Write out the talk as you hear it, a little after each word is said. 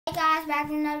Hey guys, back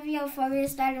with another video. Before we get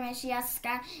started, make sure y'all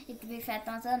subscribe, hit the big fat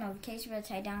thumbs up, notification bell,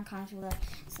 take down, comment below.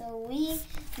 So we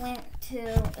went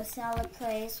to a salad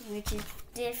place which is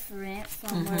different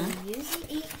from where we usually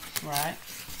eat. Right.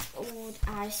 With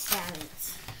our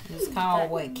salads. It's called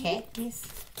what? Cactus?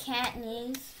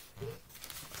 Katniss.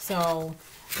 So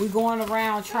we're going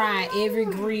around trying every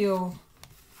grill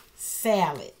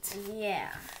salad.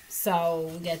 Yeah.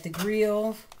 So we got the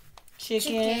grilled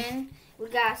chicken. We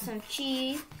got some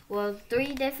cheese. Well,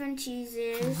 3 different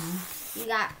cheeses. We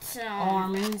got some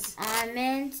almonds,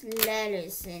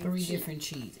 lettuce, and 3 different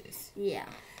cheeses. Yeah.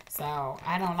 So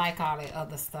I don't like all that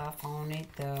other stuff on it,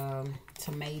 the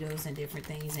tomatoes and different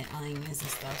things and onions and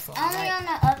stuff. So only on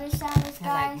the other salads, guys.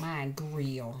 I like mine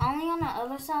grilled. Only on the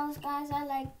other salads, guys. I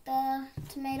like the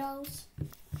tomatoes.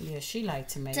 Yeah, she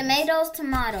likes tomatoes.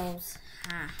 Tomatoes.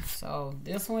 So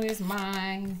this one is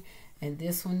mine, and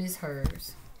this one is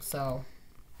hers. So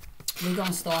we're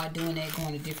gonna start doing that,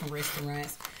 going to different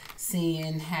restaurants,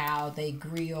 seeing how they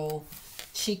grill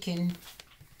chicken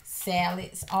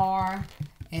salads are.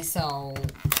 And so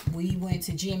we went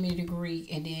to Jimmy the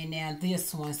Greek, and then now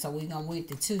this one. So we gonna went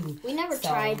to 2. We never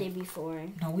tried it before.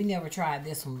 No, we never tried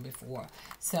this one before.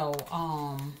 So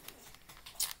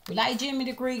we like Jimmy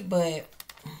the Greek, but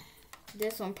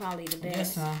this one probably the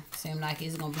best. This one seems like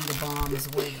it's gonna be the bomb as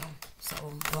well. So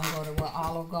we're gonna go to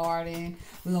Olive Garden.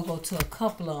 We're gonna go to a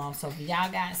couple of them. So if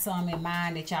y'all got some in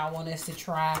mind that y'all want us to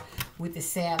try with the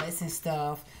salads and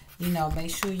stuff, you know, make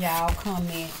sure y'all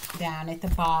comment down at the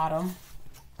bottom.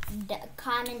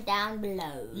 Comment down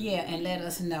below. Yeah, and let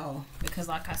us know, because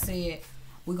like I said,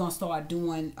 we're gonna start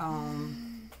doing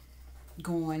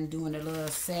doing a little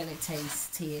salad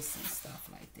taste test and stuff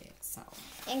like that. So.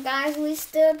 And guys, we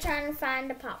still trying to find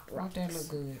the Pop Rocks. Don't that look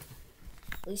good?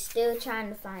 We still trying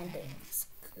to find it. It's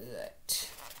good.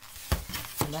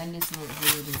 Letting this look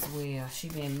good as well. She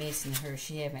been missing her.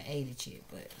 She haven't ate it yet,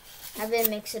 but I've been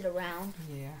mixing it around.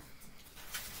 Yeah.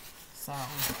 So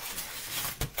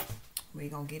we're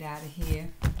gonna get out of here.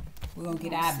 We're gonna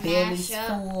get our bellies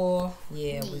full.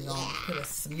 Yeah, we're gonna put a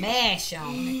smash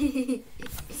on it.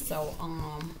 So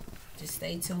just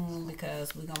stay tuned,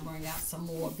 because we're gonna bring out some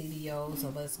more videos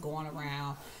of us going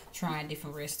around trying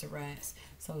different restaurants.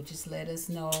 So just let us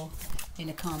know in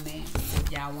the comments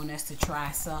if y'all want us to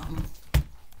try something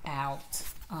out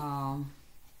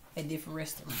at different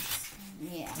restaurants.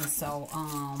 Yeah. And so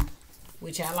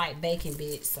which I like bacon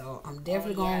bits, so I'm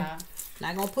definitely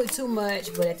not gonna put too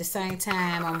much, but at the same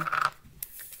time I'm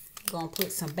gonna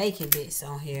put some bacon bits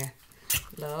on here.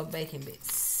 Love bacon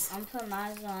bits. I'm putting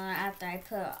mine on after I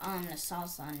put the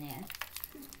sauce on there.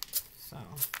 So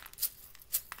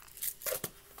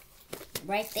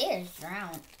right there is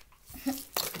drowned.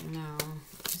 no,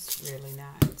 it's really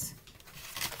not.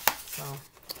 So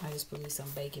I just put me some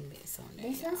bacon bits on there.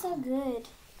 They smell so good.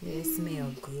 Yeah, it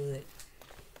smells good.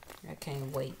 I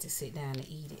can't wait to sit down and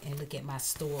eat it and look at my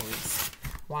stories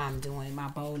while I'm doing my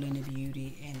bowling of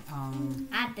beauty. And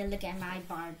I have to look at my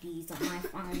Barbies on my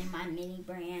phone and my mini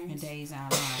brands. and Days Our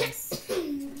Lives.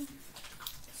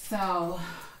 So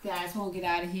guys, we'll get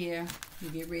out of here. We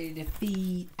get ready to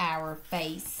feed our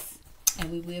face, and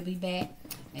we will be back.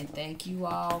 And thank you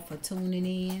all for tuning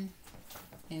in.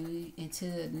 And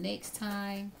until next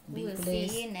time, be blessed. We'll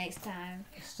see you next time.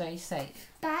 Stay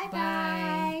safe. Bye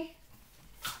bye.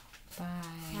 Bye.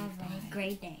 Have a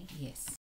great day. Yes.